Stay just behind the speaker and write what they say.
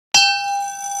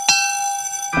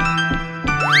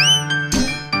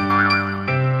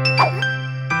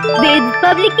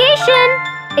Publication,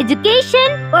 education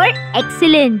for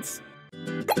excellence.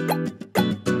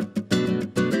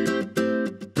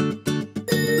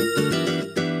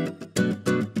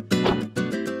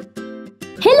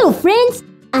 Hello friends,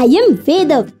 I am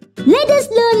VedV. Let us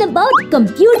learn about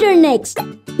computer next.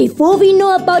 Before we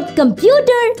know about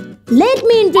computer, let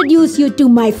me introduce you to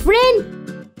my friend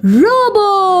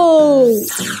Robo.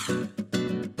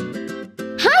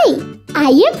 Hi,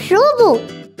 I am Robo.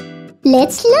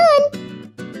 Let's learn.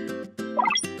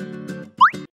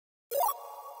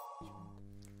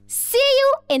 See you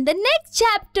in the next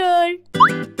chapter.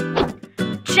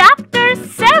 Chapter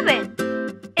 7.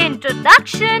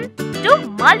 Introduction to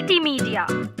Multimedia.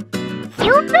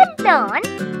 You will learn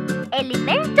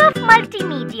elements of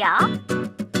multimedia,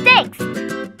 text,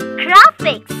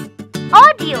 graphics,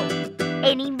 audio,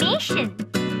 animation,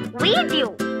 video,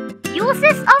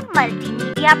 uses of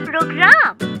multimedia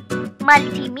program,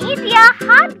 multimedia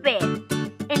hardware,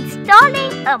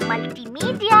 installing a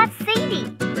multimedia CD,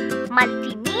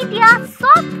 multimedia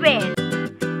software,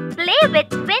 play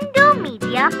with window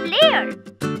media player.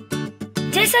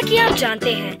 जैसा कि आप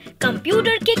जानते हैं,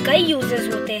 computer के कई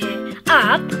uses होते हैं।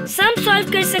 आप सम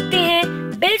सॉल्व कर सकते हैं,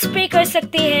 बिल्स पे कर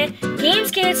सकते हैं,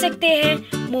 गेम्स खेल सकते हैं,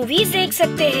 मूवीज देख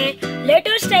सकते हैं,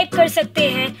 लेटर्स टाइप कर सकते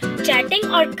हैं,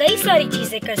 चैटिंग और कई सारी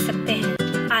चीजें कर सकते हैं।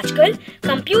 आजकल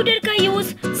कंप्यूटर का यूज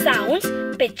साउंड्स,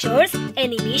 पिक्चर्स,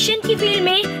 एनिमेशन की फील्ड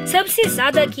में सबसे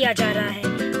ज्यादा किया जा रहा है।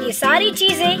 ये सारी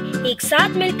चीजें एक साथ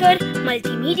मिलकर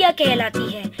मल्टीमीडिया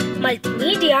कहलाती है।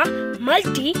 मल्टीमीडिया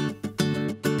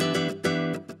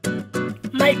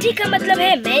मल्टी का मतलब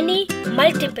है मैनी,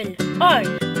 मल्टीपल और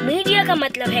मीडिया का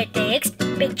मतलब है text,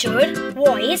 picture,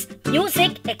 voice,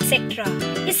 music etcetera.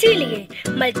 इसीलिए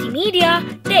multimedia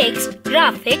text,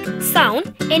 graphic, sound,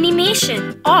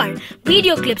 animation और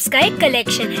वीडियो क्लिप्स का एक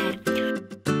कलेक्शन है।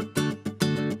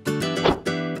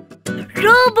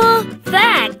 रोबो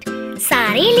फैक्ट: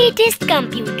 सारे लेटेस्ट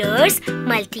कंप्यूटर्स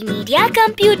मल्टीमीडिया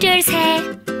कंप्यूटर्स हैं।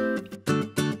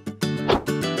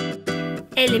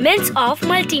 Elements of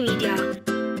multimedia.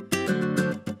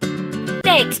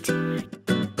 टेक्स्ट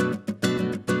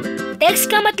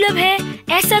का मतलब है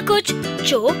ऐसा कुछ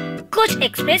जो कुछ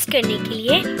एक्सप्रेस करने के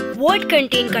लिए वर्ड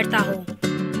कंटेन करता हो।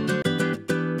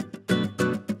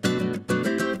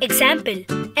 Example: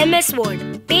 MS word,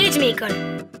 page maker.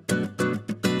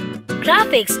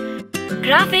 Graphics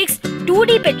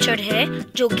 2D picture है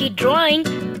जो कि ड्राइंग,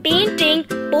 पेंटिंग,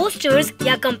 पोस्टर्स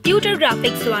या कंप्यूटर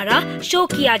ग्राफिक्स द्वारा शो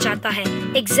किया जाता है।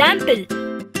 Example: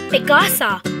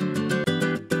 Picasa,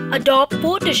 Adobe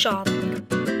Photoshop.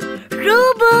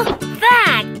 Robo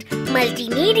fact: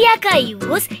 multimedia का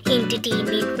यूज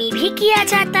एंटरटेनमेंट में भी किया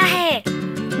जाता है।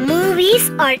 मूवीज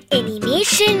और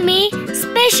एनिमेशन में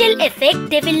स्पेशल इफेक्ट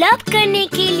डेवलप करने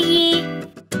के लिए।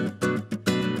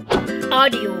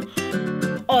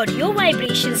 ऑडियो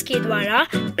वाइब्रेशंस के द्वारा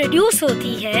प्रोड्यूस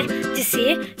होती है,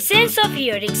 जिसे सेंस ऑफ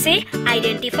हियरिंग से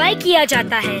आइडेंटिफाई किया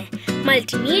जाता है।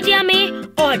 मल्टीमीडिया में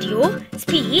ऑडियो,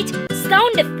 स्पीच,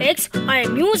 साउंड इफेक्ट्स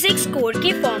और म्यूजिक स्कोर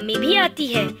के फॉर्म में भी आती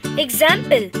है।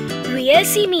 Example: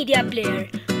 VLC media player,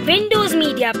 Windows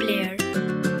media player.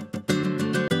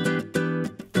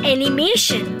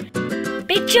 Animation: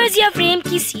 pictures या फ्रेम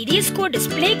की सीरीज को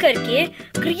डिस्प्ले करके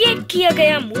क्रिएट किया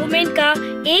गया मूवमेंट का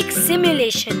एक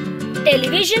सिमुलेशन।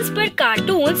 टेलीविजन पर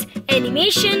कार्टून्स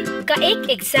एनिमेशन का एक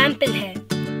एग्जाम्पल है।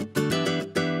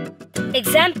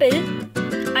 Example: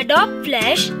 Adobe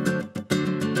flash,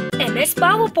 MS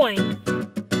PowerPoint.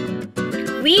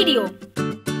 Video: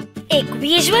 एक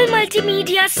विजुअल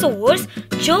मल्टीमीडिया सोर्स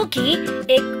जो कि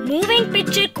एक मूविंग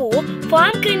पिक्चर को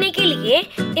फॉर्म करने के लिए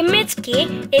इमेज के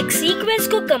एक सीक्वेंस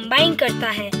को कंबाइन करता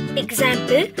है।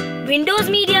 Example: Windows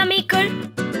media maker,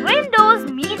 Windows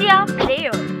Media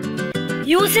Player.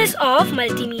 Uses of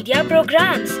multimedia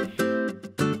programmes.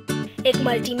 एक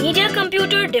मल्टीमीडिया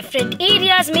कंप्यूटर डिफरेंट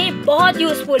एरियाज में बहुत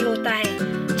यूजफुल होता है।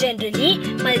 जनरली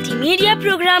मल्टीमीडिया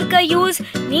प्रोग्राम का यूज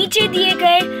नीचे दिए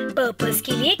गए पर्पस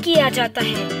के लिए किया जाता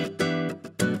है।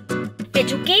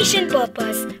 Education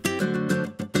purpose: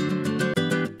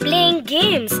 playing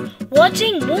games,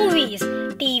 watching movies,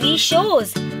 TV shows,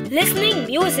 listening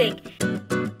music,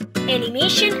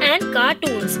 animation and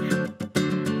cartoons,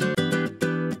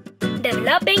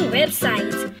 developing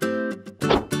websites.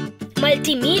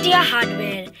 Multimedia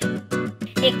hardware: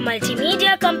 एक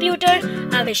मल्टीमीडिया कंप्यूटर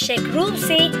आवश्यक रूप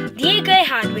से दिए गए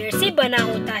हार्डवेयर से बना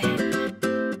होता है।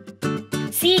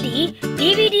 CD,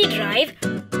 DVD drive,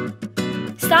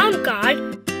 sound card,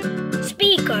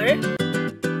 speaker,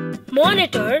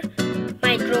 monitor,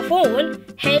 microphone,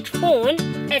 headphone,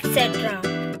 etc.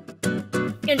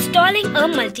 Installing a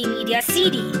multimedia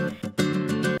CD.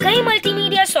 कई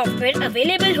मल्टीमीडिया सॉफ्टवेयर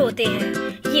अवेलेबल होते हैं।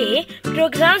 ये ये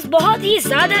प्रोग्राम्स बहुत ही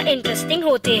ज्यादा इंटरेस्टिंग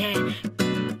होते हैं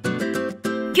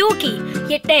क्योंकि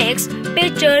ये टेक्स्ट,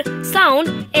 पिक्चर, साउंड,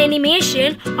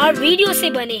 एनिमेशन और वीडियो से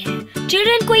बने हैं।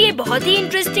 चिल्ड्रन को ये बहुत ही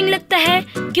इंटरेस्टिंग लगता है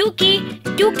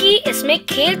क्योंकि इसमें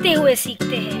खेलते हुए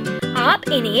सीखते हैं। आप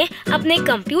इन्हें अपने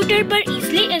कंप्यूटर पर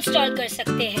इजीली इंस्टॉल कर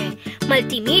सकते हैं।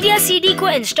 मल्टीमीडिया सीडी को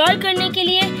इंस्टॉल करने के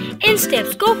लिए इन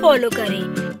स्टेप्स को फॉलो करें।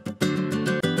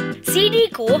 सीडी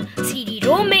को सीडी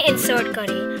रोम में इंसर्ट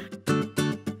करें।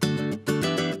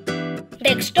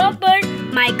 डेस्कटॉप पर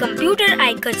माय कंप्यूटर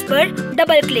आइकन्स पर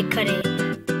डबल क्लिक करें।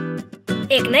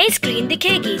 एक नई स्क्रीन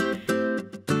दिखेगी।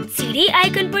 सीडी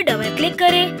आइकन पर डबल क्लिक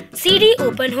करें। सीडी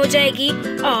ओपन हो जाएगी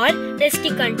और इसकी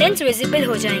कंटेंट्स विजिबल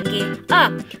हो जाएंगे।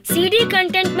 अब सीडी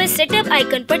कंटेंट में सेटअप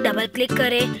आइकन पर डबल क्लिक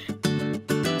करें।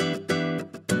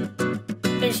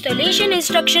 इंस्टॉलेशन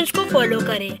इंस्ट्रक्शंस को फॉलो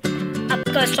करें।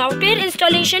 आपका सॉफ्टवेयर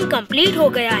इंस्टॉलेशन कंप्लीट हो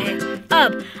गया है।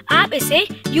 अब आप इसे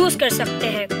यूज कर सकते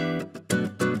हैं।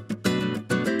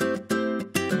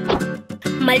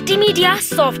 मल्टीमीडिया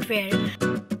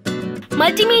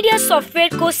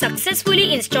सॉफ्टवेयर को सक्सेसफुली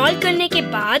इंस्टॉल करने के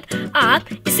बाद आप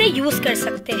इसे यूज कर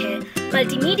सकते हैं।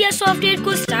 मल्टीमीडिया सॉफ्टवेयर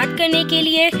को स्टार्ट करने के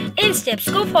लिए इन स्टेप्स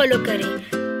को फॉलो करें।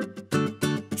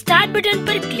 स्टार्ट बटन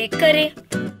पर क्लिक करें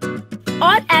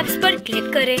और एप्स पर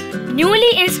क्लिक करें। न्यूली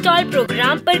इंस्टॉल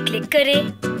प्रोग्राम पर क्लिक करें।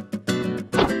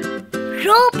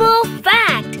 Robo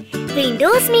fact: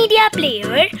 Windows media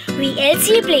player,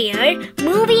 VLC player,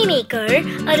 movie maker,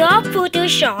 adobe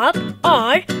Photoshop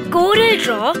और कोरल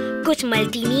ड्रॉ कुछ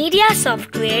मल्टीमीडिया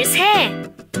सॉफ्टवेयर्स हैं।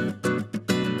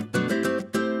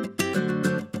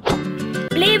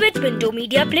 Play with window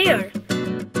media player.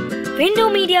 Window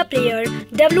media player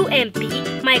WMP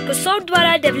Microsoft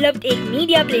द्वारा developed एक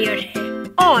media player है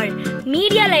और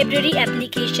media library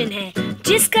application है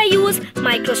जिसका use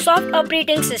Microsoft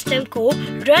operating system को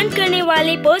रन करने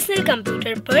वाले पर्सनल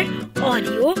कंप्यूटर पर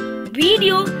ऑडियो,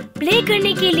 वीडियो प्ले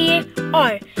करने के लिए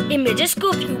और इमेजेस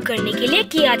को व्यू करने के लिए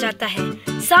किया जाता है।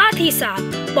 साथ ही साथ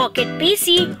पॉकेट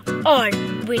पीसी और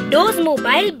विंडोज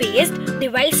मोबाइल बेस्ड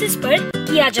डिवाइसेस पर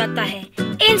किया जाता है।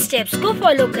 इन स्टेप्स को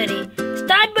फॉलो करें।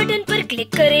 स्टार्ट बटन पर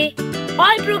क्लिक करें।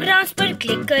 ऑल प्रोग्राम्स पर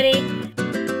क्लिक करें।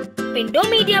 विंडो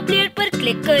मीडिया प्लेयर पर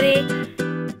क्लिक करें।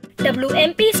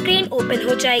 WMP स्क्रीन ओपन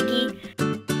हो जाएगी।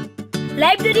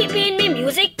 लाइब्रेरी पेन में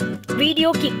म्यूजिक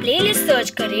वीडियो की प्लेलिस्ट सर्च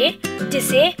करें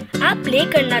जिसे आप प्ले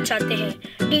करना चाहते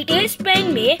हैं। डिटेल्स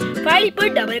पेन में फाइल पर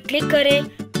डबल क्लिक करें।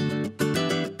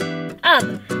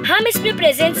 अब हम इसमें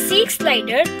प्रेजेंट सीक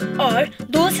स्लाइडर और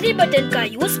दूसरे बटन का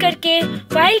यूज करके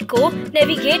फाइल को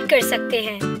नेविगेट कर सकते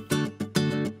हैं।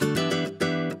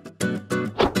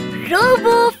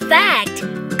 रोबो फैक्ट: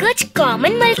 कुछ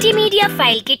कॉमन मल्टीमीडिया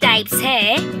फाइल के टाइप्स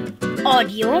है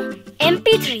audio,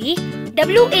 MP3,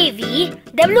 WAV,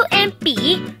 WMP,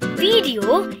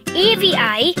 video,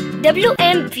 AVI,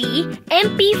 WMV,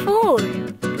 MP4।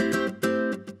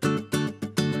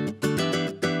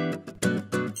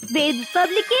 VedV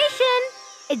Publication,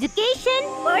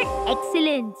 Education for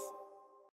Excellence।